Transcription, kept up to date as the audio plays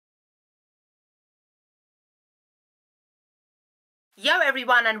Yo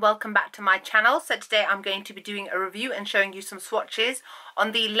everyone, and welcome back to my channel. So today I'm going to be doing a review and showing you some swatches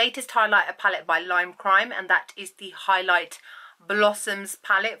on the latest highlighter palette by Lime Crime, and that is the Hi-Lite Blossoms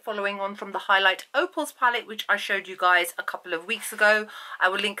palette, following on from the Hi-Lite Opals palette, which I showed you guys a couple of weeks ago. I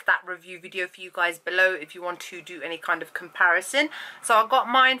will link that review video for you guys below if you want to do any kind of comparison. So I got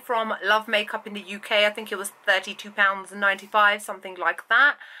mine from Love Makeup in the UK. I think it was £32.95, something like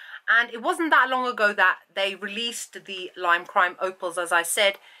that. And it wasn't that long ago that they released the Lime Crime Opals, as I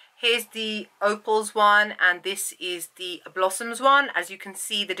said. Here's the Opals one, and this is the Blossoms one. As you can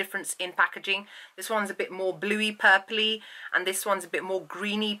see the difference in packaging. This one's a bit more bluey purpley, and this one's a bit more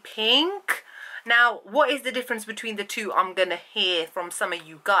greeny pink. Now, what is the difference between the two? I'm gonna hear from some of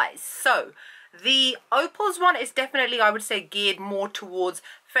you guys. So, the Opals one is definitely, I would say, geared more towards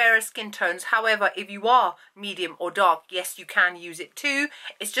fairer skin tones. However, if you are medium or dark, yes, you can use it too.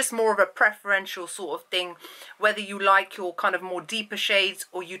 It's just more of a preferential sort of thing, whether you like your kind of more deeper shades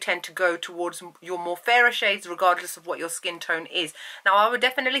or you tend to go towards your more fairer shades, regardless of what your skin tone is. Now, I would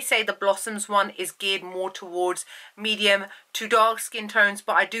definitely say the Blossoms one is geared more towards medium to dark skin tones,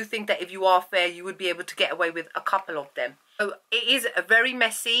 but I do think that if you are fair, you would be able to get away with a couple of them. So it is very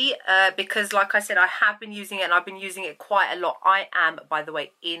messy because, like I said, I have been using it and I've been using it quite a lot. I am, by the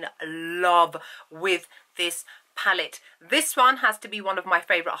way, in love with this palette. This one has to be one of my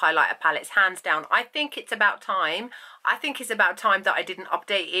favorite highlighter palettes, hands down. I think it's about time. I think it's about time that I did an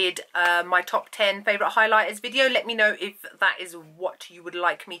updated my top 10 favorite highlighters video. Let me know if that is what you would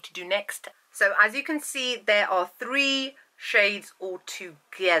like me to do next. So as you can see, there are 3 shades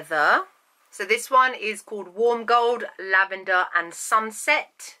altogether. So this one is called Warm Gold, Lavender and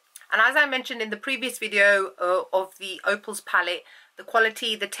Sunset. And as I mentioned in the previous video of the Opals palette, the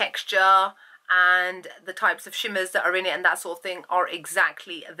quality, the texture and the types of shimmers that are in it and that sort of thing are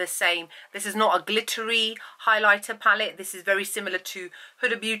exactly the same. This is not a glittery highlighter palette. This is very similar to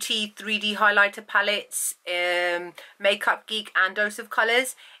Huda Beauty 3D highlighter palettes, Makeup Geek and Dose of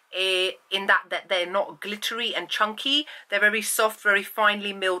Colors. In that they're not glittery and chunky. They're very soft, very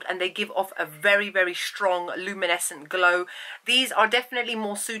finely milled, and they give off a very, very strong luminescent glow. These are definitely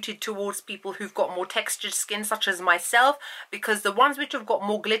more suited towards people who've got more textured skin, such as myself, because the ones which have got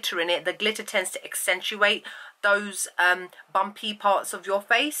more glitter in it, the glitter tends to accentuate those bumpy parts of your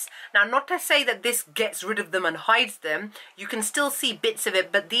face. Now, not to say that this gets rid of them and hides them, you can still see bits of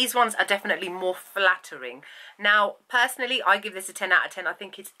it, but these ones are definitely more flattering. Now, personally, I give this a 10 out of 10. I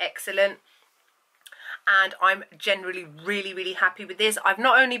think it's excellent, and I'm generally really, really happy with this. I've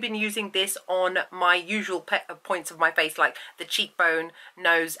not only been using this on my usual points of my face, like the cheekbone,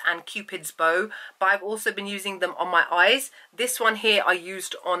 nose and Cupid's bow, but I've also been using them on my eyes. This one here I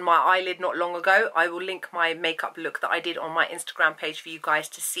used on my eyelid not long ago. I will link my makeup look that I did on my Instagram page for you guys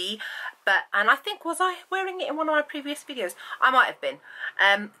to see. And I think, was I wearing it in one of my previous videos? I might have been.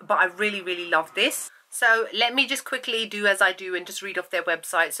 But I really, really love this. So let me just quickly do as I do and just read off their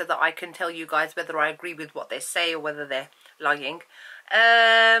website so that I can tell you guys whether I agree with what they say or whether they're lying.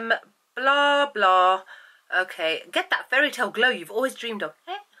 Blah, blah. Okay, get that fairy tale glow you've always dreamed of.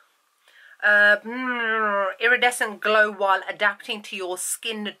 Iridescent glow while adapting to your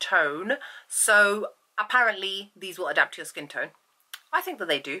skin tone. So apparently these will adapt to your skin tone. I think that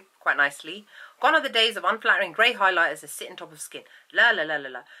they do quite nicely. Gone are the days of unflattering grey highlighters that sit on top of skin. La la la la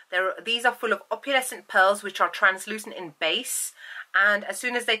la. These are full of opalescent pearls which are translucent in base, and as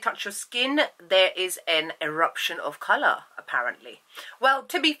soon as they touch your skin, there is an eruption of colour, apparently. Well,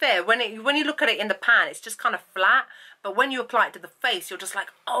 to be fair, when you look at it in the pan, it's just kind of flat, but when you apply it to the face, you're just like,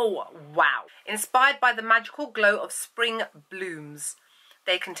 oh, wow. Inspired by the magical glow of spring blooms.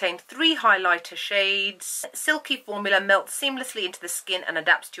 They contain 3 highlighter shades. Silky formula melts seamlessly into the skin and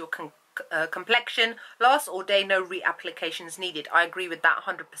adapts to your complexion. Lasts all day, no reapplications needed. I agree with that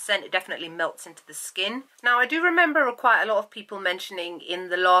 100%. It definitely melts into the skin. Now, I do remember quite a lot of people mentioning in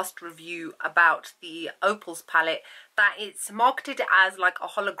the last review about the Opals palette that it's marketed as like a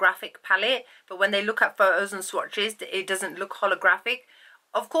holographic palette, but when they look at photos and swatches, it doesn't look holographic.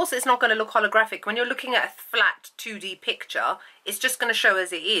 Of course, it's not going to look holographic. When you're looking at a flat 2D picture, it's just going to show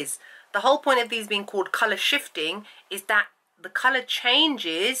as it is. The whole point of these being called colour shifting is that the colour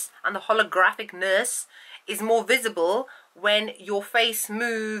changes and the holographicness is more visible when your face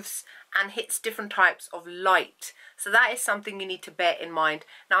moves and hits different types of light. So that is something you need to bear in mind.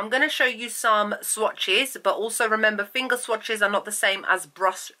 Now I'm going to show you some swatches, but also remember, finger swatches are not the same as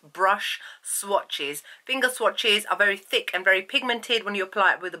brush swatches. Finger swatches are very thick and very pigmented. When you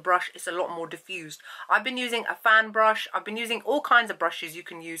apply it with a brush, it's a lot more diffused. I've been using a fan brush. I've been using all kinds of brushes you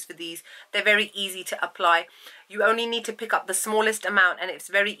can use for these. They're very easy to apply. You only need to pick up the smallest amount, and it's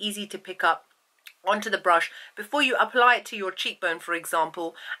very easy to pick up onto the brush before you apply it to your cheekbone, for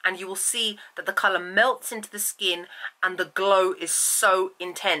example, and you will see that the color melts into the skin and the glow is so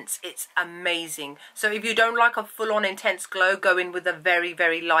intense. It's amazing. So if you don't like a full-on intense glow, go in with a very,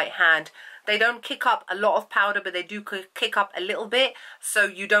 very light hand. They don't kick up a lot of powder, but they do kick up a little bit, so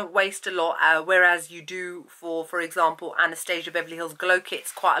you don't waste a lot, whereas you do for example, Anastasia Beverly Hills Glow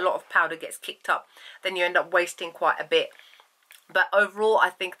Kits, quite a lot of powder gets kicked up, then you end up wasting quite a bit. But overall,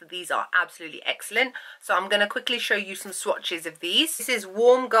 I think that these are absolutely excellent. So I'm going to quickly show you some swatches of these. This is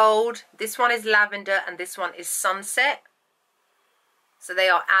Warm Gold, this one is Lavender, and this one is Sunset. So they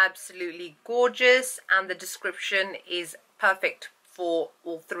are absolutely gorgeous, and the description is perfect for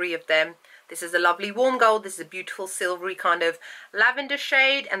all three of them. This is a lovely warm gold, this is a beautiful silvery kind of lavender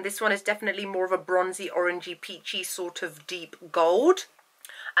shade, and this one is definitely more of a bronzy, orangey, peachy sort of deep gold.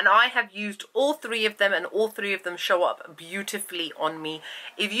 And I have used all three of them, and all three of them show up beautifully on me.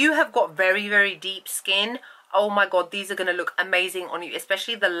 If you have got very, very deep skin, oh my god, these are going to look amazing on you,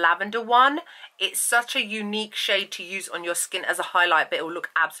 especially the lavender one. It's such a unique shade to use on your skin as a highlight, but it will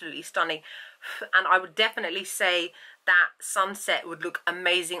look absolutely stunning. And I would definitely say that Sunset would look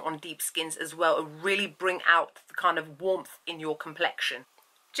amazing on deep skins as well. It would really bring out the kind of warmth in your complexion.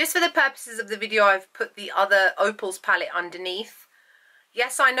 Just for the purposes of the video, I've put the other Opals palette underneath.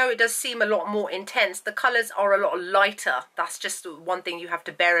 Yes, I know it does seem a lot more intense. The colours are a lot lighter. That's just one thing you have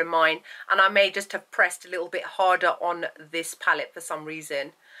to bear in mind. And I may just have pressed a little bit harder on this palette for some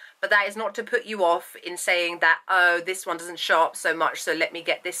reason. But that is not to put you off in saying that, oh, this one doesn't show up so much, so let me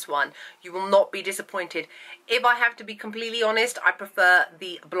get this one. You will not be disappointed. If I have to be completely honest, I prefer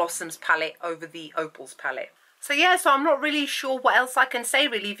the Blossoms palette over the Opals palette. So yeah, so I'm not really sure what else I can say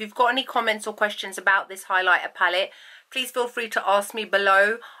really. If you've got any comments or questions about this highlighter palette, please feel free to ask me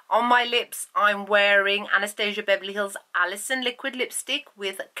below. On my lips, I'm wearing Anastasia Beverly Hills Allison liquid lipstick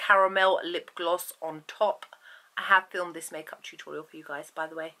with caramel lip gloss on top. I have filmed this makeup tutorial for you guys, by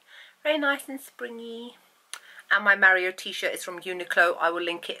the way. Very nice and springy. And my Mario t-shirt is from Uniqlo. I will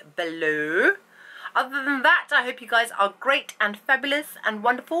link it below. Other than that, I hope you guys are great and fabulous and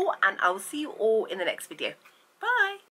wonderful, and I will see you all in the next video. Bye!